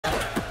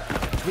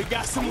We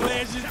got some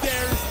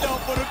legendary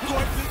stuff for the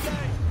court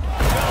today.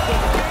 The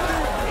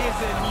defender is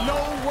in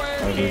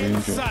nowhere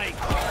in sight.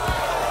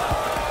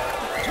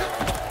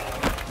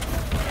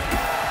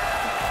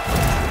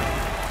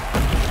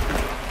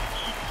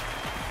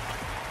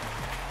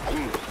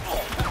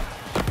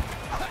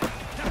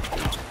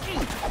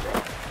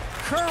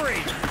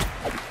 Curry.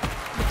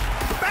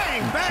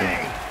 Bang,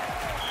 bang.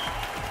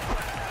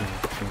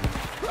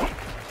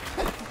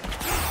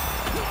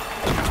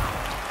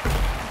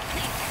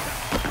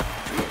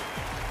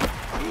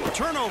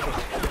 Turnover.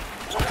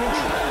 Controlling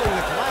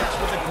the glass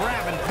with a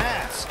grab and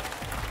pass.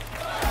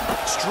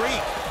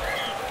 Streak.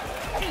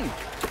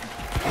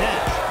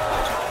 Nash.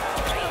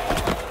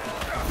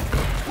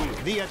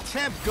 The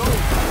attempt goes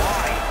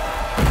wide.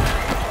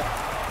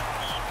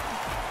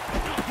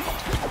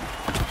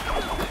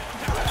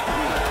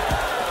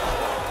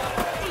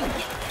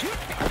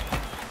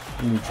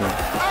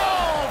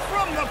 Oh,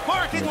 from the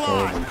parking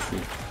lot.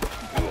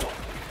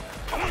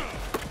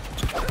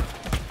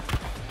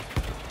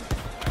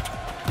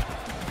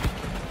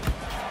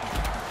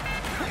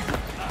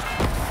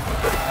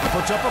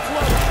 Puts up a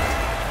float.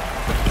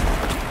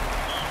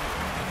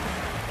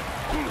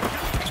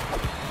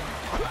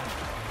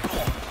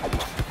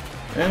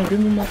 Damn, give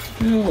me my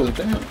skill.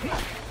 Damn.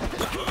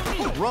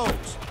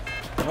 Rose.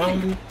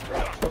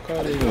 Fuck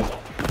out of here.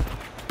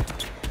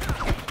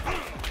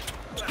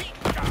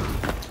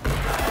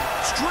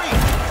 Streak.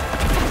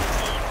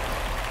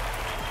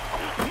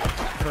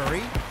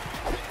 Curry.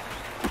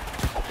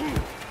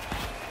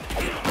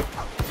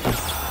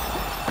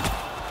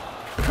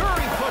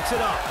 Curry puts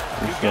it up.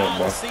 You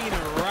guys seen it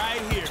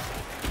right here.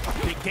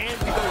 The game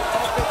can go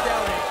up and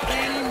down at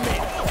any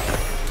minute.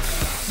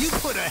 You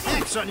put a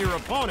hex on your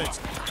opponent.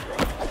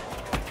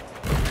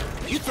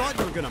 You thought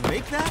you were going to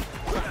make that?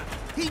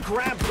 He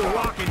grabs the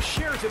rock and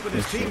shares it with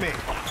his teammate.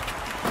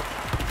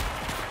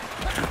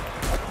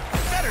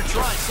 Better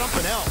try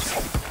something else.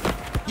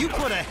 You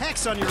put a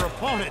hex on your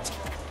opponent.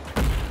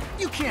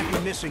 You can't be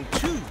missing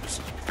twos.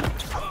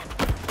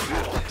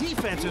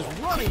 Defense is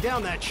running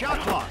down that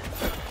shot clock.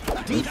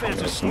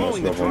 Defense is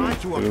slowing the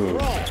drive to a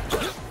crawl.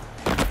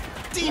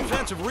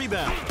 Defensive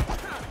rebound.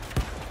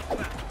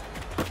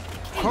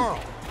 Carl.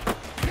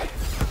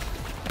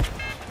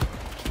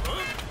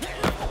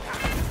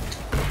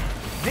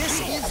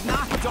 This is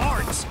not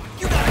darts.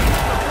 You gotta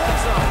hit the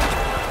bullseye.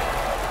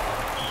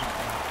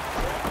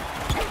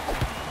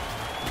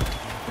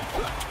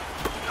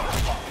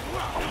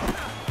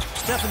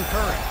 Stephen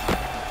Curry.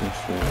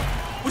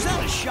 Was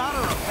that a shot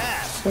or a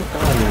pass? Fuck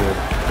out of here.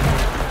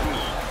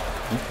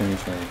 You can't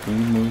say too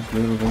much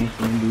little on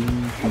some dudes.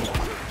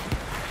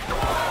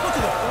 Look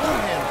at the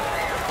forehand.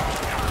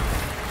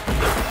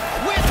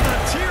 With the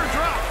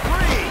teardrop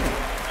free.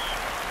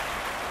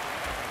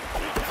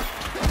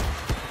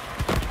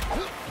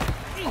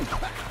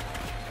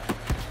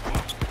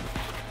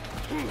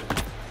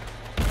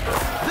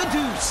 The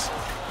deuce.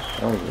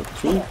 That was a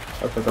two?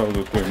 I thought that was a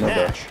three. My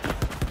bad.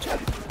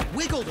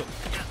 Wiggled him.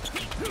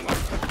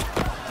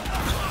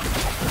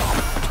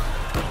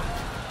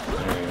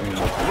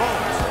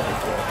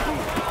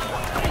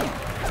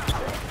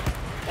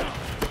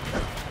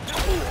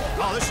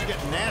 Oh, this is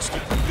getting nasty.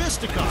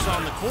 Fisticuffs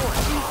on the court.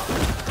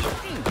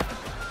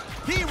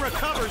 He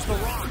recovers the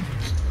rock.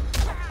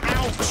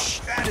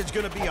 Ouch! That is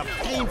going to be a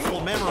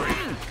painful memory.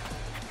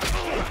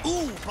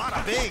 Ooh,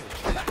 bada bing.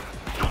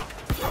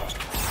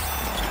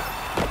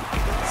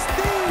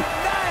 Steve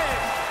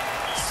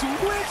Nash!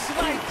 Switch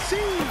like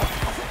cheese!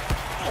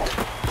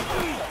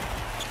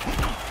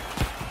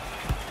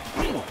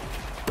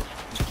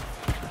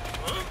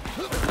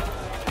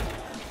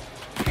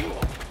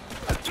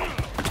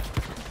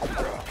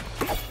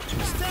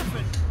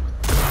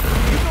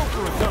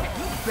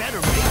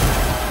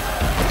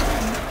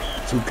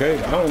 I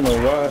don't know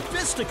why.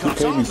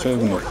 2K be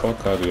saving the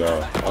fuck out of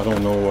y'all. I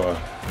don't know why.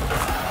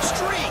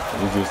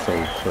 It's just so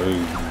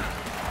crazy.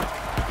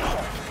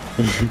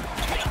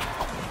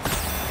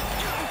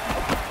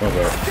 My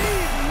bad.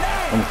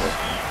 I'm sorry.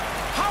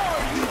 How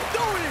are you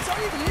doing this? Are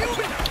you even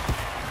human?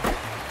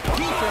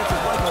 Defense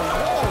is like a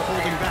wall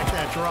holding back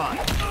that drive.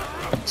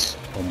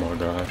 Oh my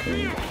god, I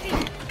can't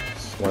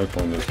swipe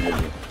on this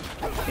nigga.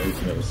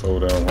 Making it so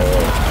damn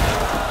hard.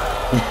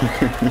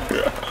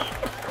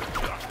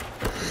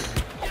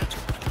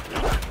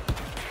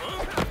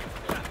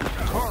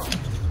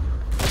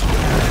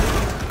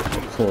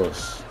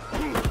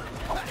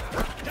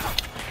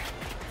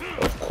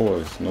 Of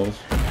course, no.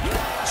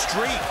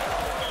 Streak.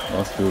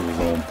 My skill was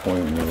on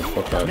point, nigga.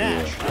 Fuck out of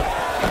here. He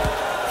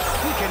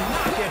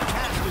cannot get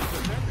past his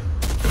defender.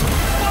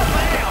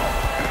 Bam!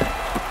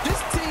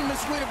 This team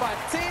is winning by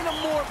 10 or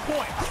more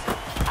points.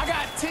 I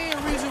got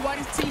 10 reasons why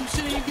this team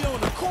shouldn't even be on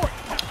the court.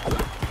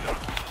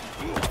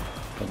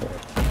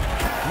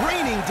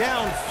 Raining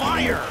down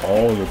fire.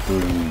 All the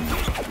threes.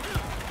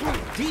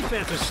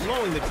 Defense is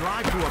slowing the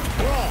drive to a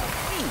crawl.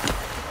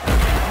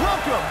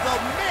 Welcome, the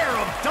mayor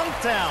of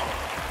Dunktown.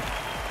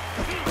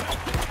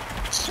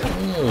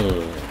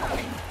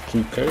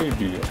 2K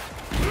deal.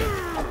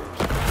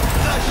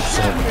 The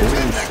chef is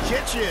in the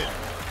kitchen.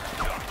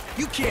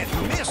 You can't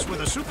miss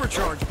with a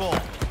supercharged ball.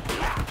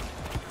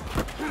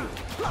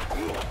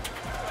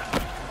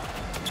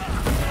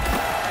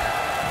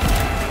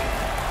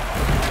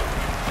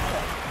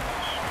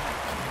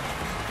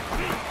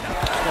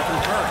 Stephen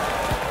Curry.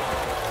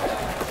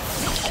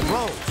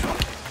 Rose.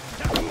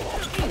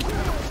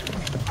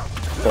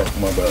 Fuck,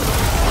 my bad.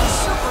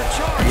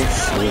 Supercharged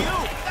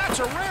alley-oop. That's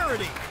a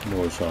rarity.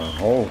 Boy, trying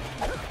hard.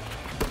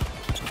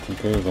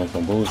 Okay, on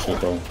some bullshit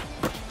though.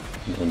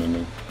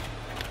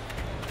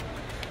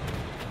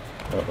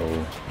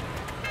 Uh-oh.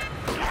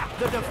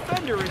 The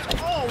defender is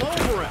all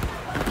over him.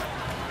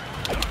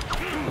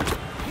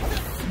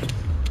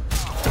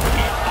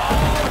 It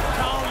all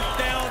comes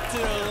down to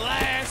the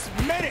last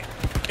minute.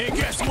 And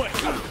guess what?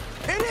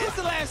 It is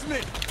the last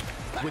minute.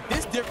 With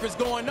this difference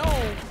going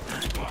on,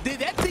 did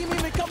that team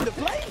even come to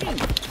play?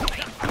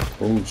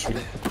 Oh, shit.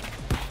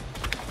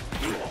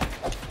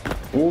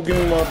 Oh, give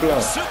me my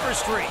block. Super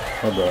streak.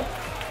 My bad.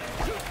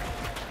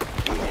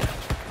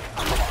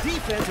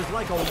 Defense is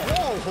like a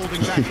wall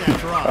holding back that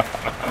drop.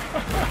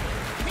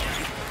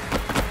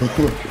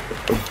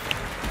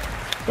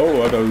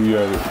 Oh, I thought we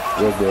had it.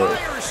 Well,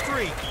 Fire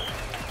streak.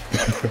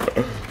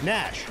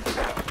 Nash.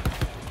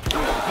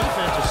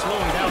 Defense is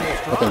slowing down this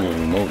I drop. think the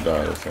remote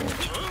died or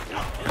something.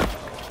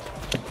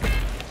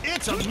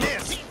 It's a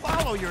miss.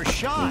 Follow your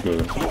shot.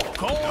 Good.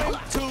 Going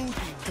to the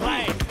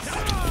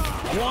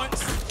glass.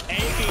 Once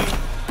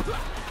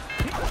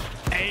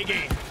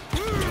again.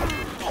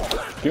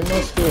 Get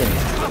my skill.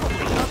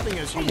 Nothing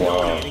as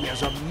humiliating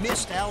as a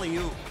missed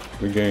alley-oop.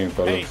 Good game,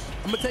 fellas. Hey,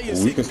 I'm gonna tell you a We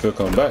secret. can still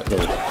come back though.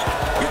 Your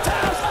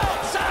time's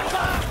up. Shot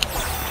clock.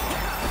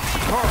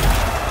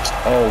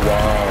 Oh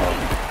wow.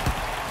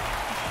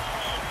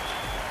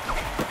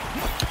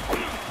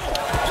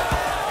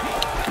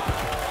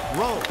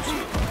 Rose.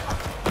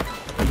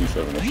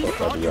 87 the You fuck out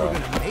thought of you were y'all.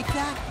 going to make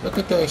that? Look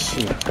at that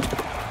shit.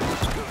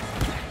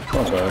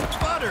 My bad.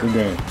 Butter. Good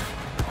game.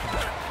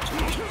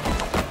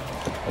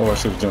 Oh, I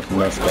should have jumped from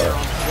that spot.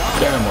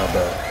 Damn, my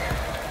bad.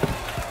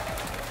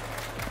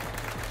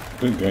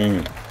 Good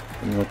game.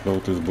 Let me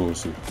upload this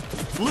bullshit.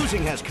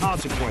 Losing has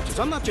consequences.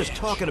 I'm not just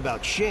talking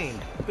about shame,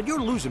 but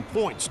you're losing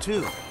points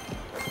too.